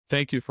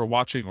Thank you for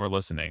watching or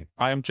listening.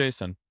 I am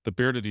Jason, the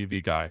bearded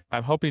EV guy.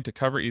 I'm hoping to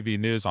cover EV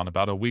news on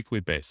about a weekly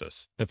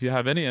basis. If you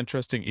have any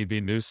interesting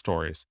EV news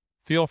stories,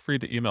 feel free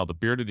to email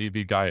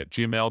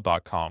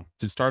thebeardedevguy@gmail.com.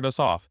 To start us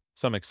off,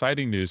 some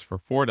exciting news for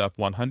Ford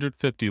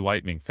F-150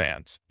 Lightning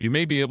fans. You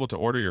may be able to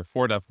order your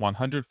Ford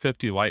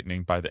F-150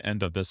 Lightning by the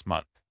end of this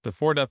month. The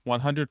Ford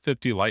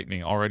F-150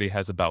 Lightning already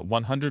has about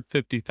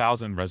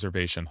 150,000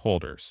 reservation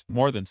holders.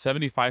 More than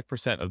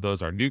 75% of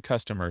those are new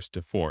customers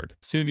to Ford.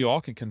 Soon you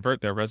all can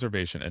convert their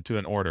reservation into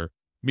an order,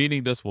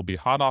 meaning this will be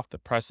hot off the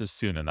presses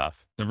soon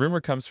enough. The rumor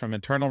comes from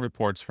internal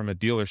reports from a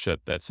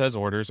dealership that says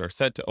orders are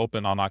set to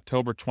open on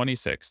October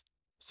 26th,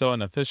 so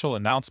an official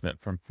announcement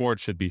from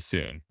Ford should be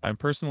soon. I'm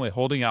personally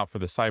holding out for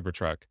the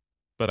Cybertruck,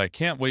 but I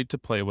can't wait to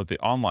play with the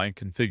online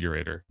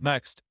configurator.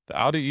 Next, the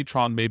Audi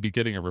e-tron may be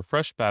getting a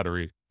refreshed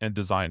battery and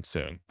design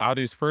soon.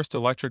 Audi's first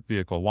electric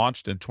vehicle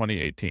launched in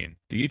 2018.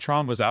 The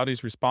e-tron was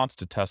Audi's response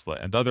to Tesla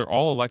and other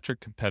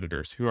all-electric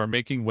competitors who are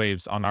making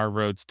waves on our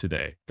roads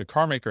today. The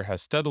carmaker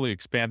has steadily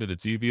expanded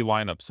its EV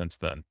lineup since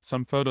then.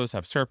 Some photos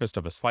have surfaced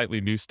of a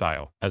slightly new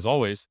style. As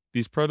always,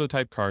 these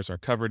prototype cars are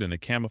covered in a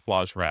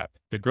camouflage wrap.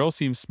 The grille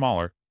seems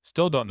smaller.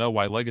 Still don't know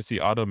why legacy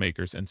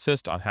automakers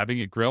insist on having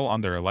a grille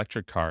on their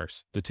electric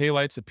cars. The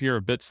taillights appear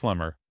a bit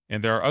slimmer,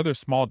 and there are other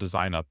small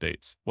design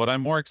updates. What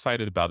I'm more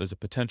excited about is a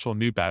potential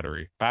new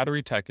battery.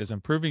 Battery tech is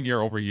improving year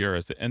over year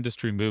as the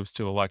industry moves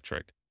to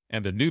electric,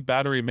 and the new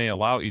battery may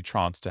allow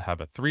e-trons to have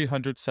a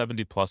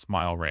 370+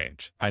 mile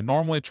range. I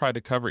normally try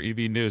to cover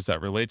EV news that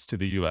relates to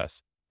the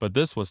US, but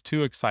this was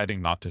too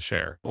exciting not to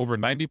share. Over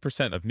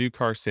 90% of new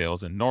car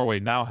sales in Norway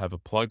now have a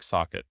plug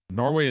socket.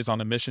 Norway is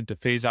on a mission to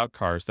phase out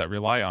cars that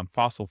rely on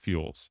fossil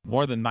fuels.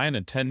 More than 9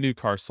 in 10 new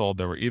cars sold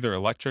that were either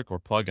electric or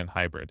plug-in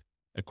hybrid,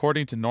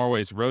 according to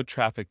Norway's Road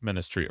Traffic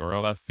Ministry or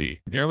OFV.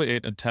 Nearly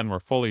 8 in 10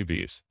 were full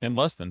EVs, and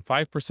less than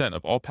 5%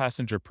 of all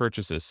passenger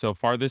purchases so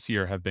far this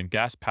year have been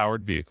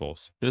gas-powered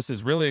vehicles. This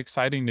is really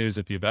exciting news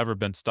if you've ever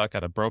been stuck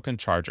at a broken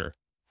charger.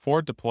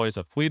 Ford deploys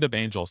a fleet of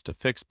angels to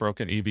fix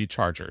broken EV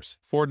chargers.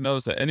 Ford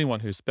knows that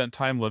anyone who's spent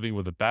time living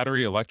with a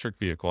battery electric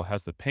vehicle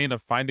has the pain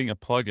of finding a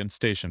plug-in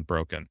station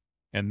broken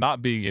and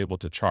not being able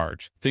to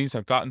charge. Things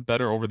have gotten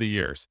better over the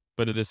years,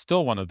 but it is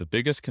still one of the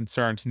biggest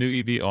concerns new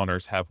EV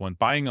owners have when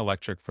buying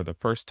electric for the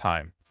first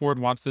time. Ford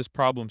wants this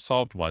problem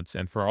solved once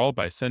and for all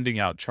by sending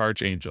out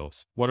charge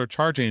angels. What are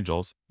charge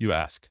angels, you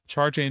ask?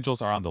 Charge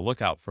angels are on the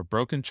lookout for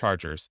broken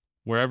chargers,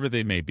 wherever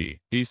they may be.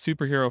 These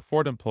superhero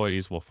Ford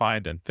employees will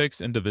find and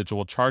fix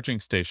individual charging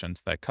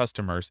stations that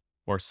customers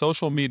or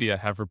social media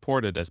have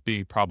reported as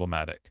being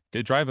problematic.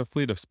 They drive a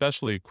fleet of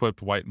specially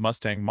equipped white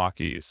Mustang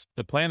Mach-es.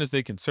 The plan is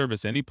they can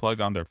service any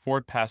plug on their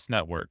Ford Pass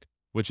network,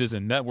 which is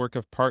a network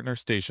of partner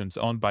stations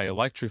owned by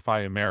Electrify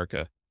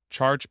America,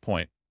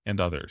 ChargePoint,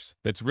 and others.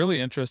 It's really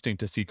interesting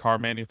to see car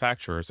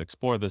manufacturers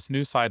explore this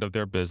new side of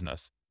their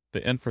business,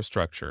 the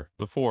infrastructure.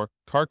 Before,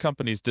 car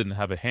companies didn't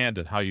have a hand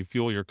in how you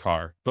fuel your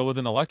car, but with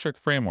an electric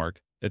framework,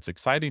 it's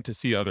exciting to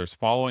see others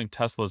following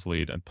Tesla's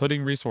lead and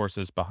putting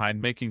resources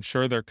behind making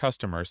sure their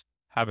customers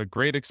have a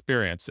great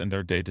experience in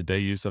their day-to-day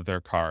use of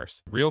their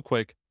cars. Real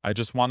quick, I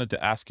just wanted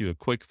to ask you a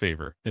quick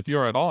favor. If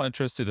you're at all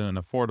interested in an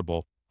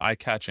affordable,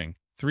 eye-catching,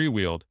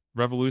 three-wheeled,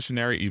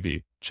 revolutionary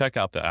EV, check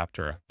out the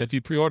Aptera. If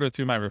you pre-order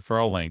through my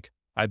referral link,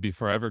 I'd be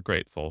forever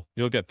grateful.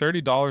 You'll get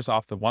 $30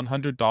 off the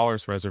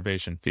 $100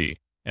 reservation fee.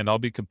 And I'll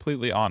be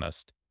completely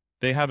honest,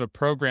 they have a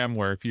program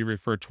where if you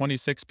refer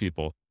 26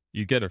 people,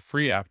 you get a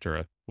free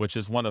Aptera, which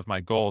is one of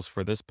my goals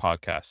for this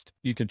podcast.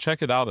 You can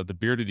check it out at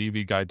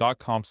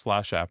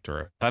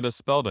thebeardedevguy.com/Aptera. That is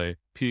spelled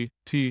A-P-T-E-R-A.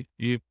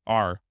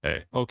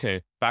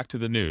 Okay, back to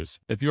the news.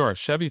 If you're a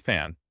Chevy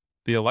fan,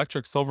 the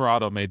electric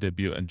Silverado may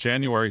debut in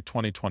January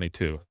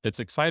 2022.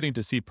 It's exciting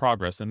to see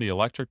progress in the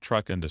electric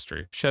truck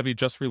industry. Chevy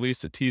just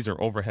released a teaser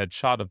overhead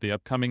shot of the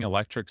upcoming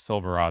electric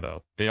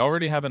Silverado. They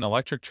already have an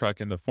electric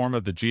truck in the form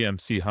of the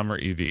GMC Hummer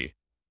EV.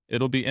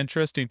 It'll be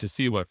interesting to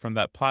see what from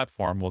that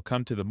platform will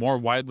come to the more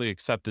widely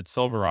accepted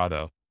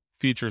Silverado.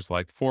 Features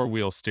like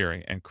four-wheel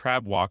steering and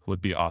crab walk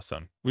would be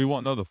awesome. We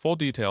won't know the full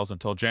details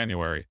until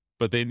January,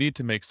 but they need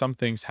to make some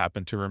things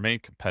happen to remain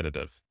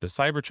competitive. The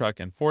Cybertruck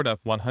and Ford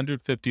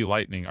F-150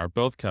 Lightning are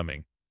both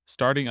coming,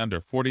 starting under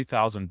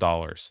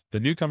 $40,000. The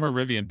newcomer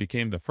Rivian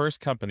became the first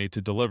company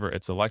to deliver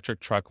its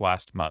electric truck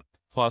last month.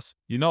 Plus,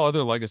 you know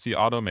other legacy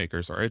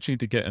automakers are itching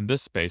to get in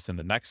this space in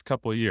the next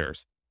couple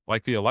years,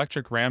 like the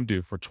electric Ram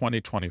due for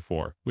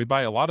 2024. We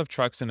buy a lot of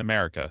trucks in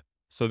America,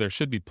 so there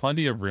should be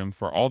plenty of room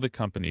for all the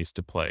companies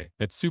to play.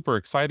 It's super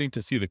exciting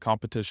to see the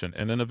competition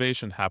and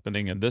innovation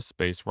happening in this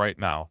space right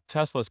now.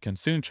 Teslas can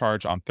soon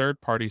charge on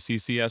third-party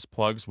CCS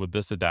plugs with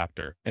this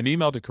adapter. An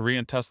email to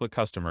Korean Tesla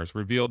customers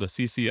revealed a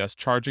CCS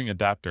charging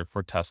adapter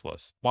for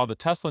Teslas. While the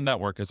Tesla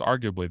network is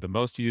arguably the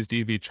most used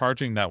EV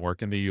charging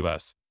network in the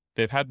US,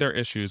 they've had their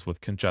issues with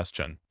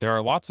congestion. There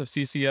are lots of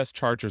CCS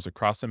chargers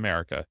across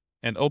America,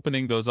 and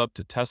opening those up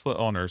to Tesla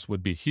owners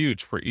would be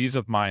huge for ease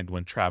of mind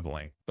when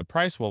traveling. The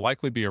price will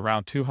likely be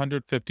around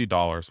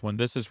 $250 when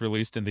this is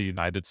released in the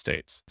United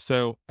States.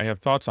 So, I have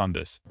thoughts on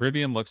this.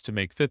 Rivian looks to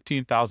make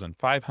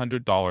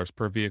 $15,500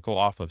 per vehicle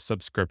off of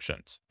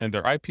subscriptions. In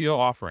their IPO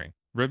offering,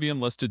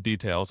 Rivian listed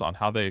details on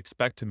how they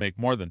expect to make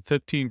more than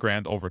 15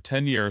 grand over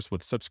 10 years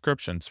with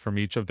subscriptions from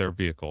each of their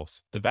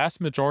vehicles. The vast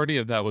majority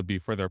of that would be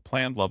for their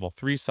planned Level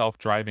 3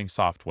 self-driving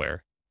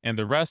software, and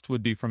the rest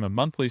would be from a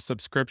monthly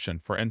subscription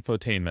for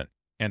infotainment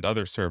and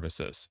other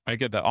services. I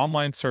get that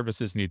online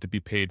services need to be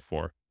paid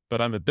for,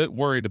 but I'm a bit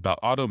worried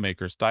about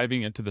automakers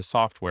diving into the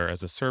software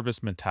as a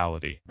service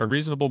mentality. A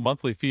reasonable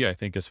monthly fee I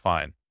think is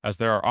fine, as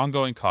there are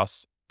ongoing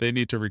costs they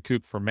need to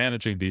recoup for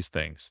managing these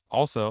things.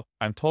 Also,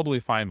 I'm totally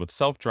fine with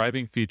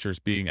self-driving features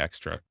being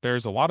extra.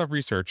 There's a lot of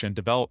research and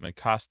development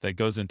cost that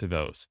goes into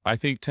those. I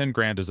think 10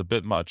 grand is a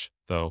bit much,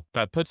 though.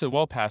 That puts it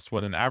well past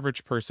what an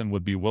average person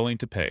would be willing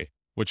to pay,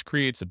 which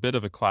creates a bit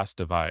of a class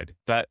divide.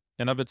 That,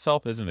 in of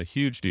itself, isn't a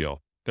huge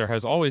deal. There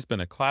has always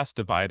been a class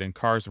divide in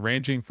cars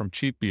ranging from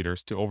cheap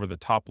beaters to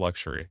over-the-top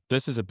luxury.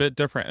 This is a bit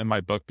different in my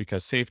book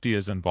because safety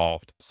is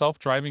involved.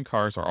 Self-driving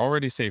cars are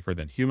already safer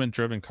than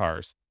human-driven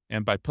cars,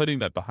 and by putting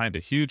that behind a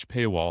huge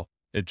paywall,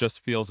 it just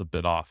feels a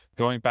bit off.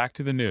 Going back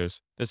to the news,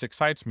 this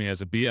excites me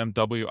as a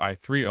BMW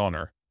i3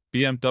 owner.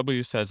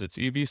 BMW says its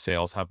EV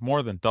sales have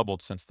more than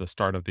doubled since the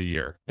start of the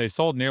year. They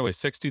sold nearly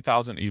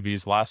 60,000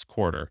 EVs last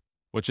quarter,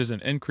 which is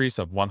an increase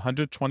of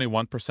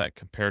 121%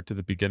 compared to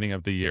the beginning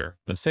of the year.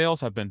 The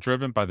sales have been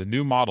driven by the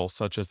new models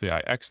such as the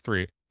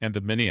iX3 and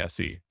the Mini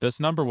SE. This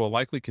number will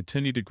likely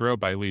continue to grow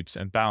by leaps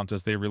and bounds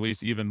as they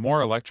release even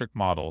more electric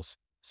models,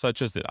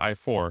 such as the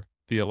i4,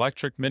 the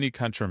electric Mini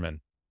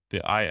Countryman, the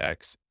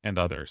iX, and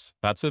others.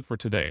 That's it for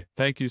today.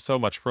 Thank you so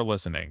much for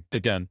listening.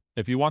 Again,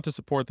 if you want to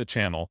support the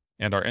channel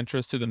and are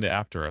interested in the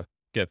Aptera,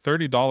 get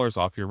 $30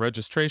 off your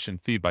registration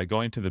fee by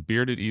going to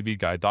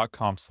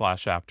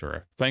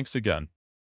thebeardedevguy.com/Aptera. Thanks again.